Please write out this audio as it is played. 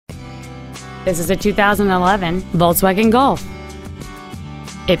This is a 2011 Volkswagen Golf.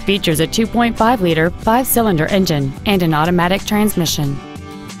 It features a 2.5-liter 5-cylinder engine and an automatic transmission.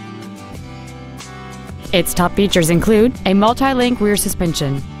 Its top features include a multi-link rear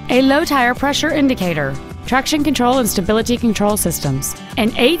suspension, a low tire pressure indicator, traction control and stability control systems,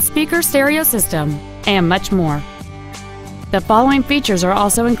 an 8-speaker stereo system, and much more. The following features are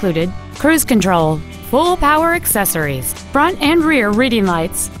also included: cruise control, full power accessories, front and rear reading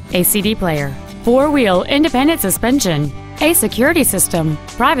lights, a CD player, 4-wheel independent suspension, a security system,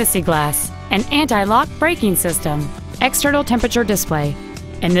 privacy glass, an anti-lock braking system, external temperature display,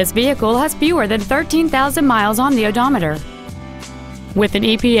 and this vehicle has fewer than 13,000 miles on the odometer. With an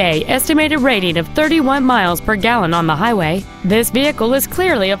EPA estimated rating of 31 miles per gallon on the highway, this vehicle is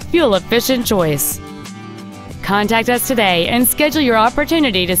clearly a fuel-efficient choice. Contact us today and schedule your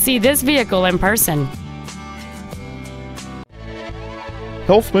opportunity to see this vehicle in person.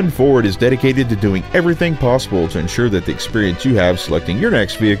 Helfman Ford is dedicated to doing everything possible to ensure that the experience you have selecting your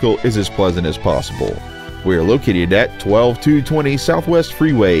next vehicle is as pleasant as possible. We are located at 12220 Southwest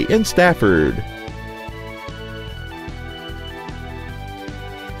Freeway in Stafford.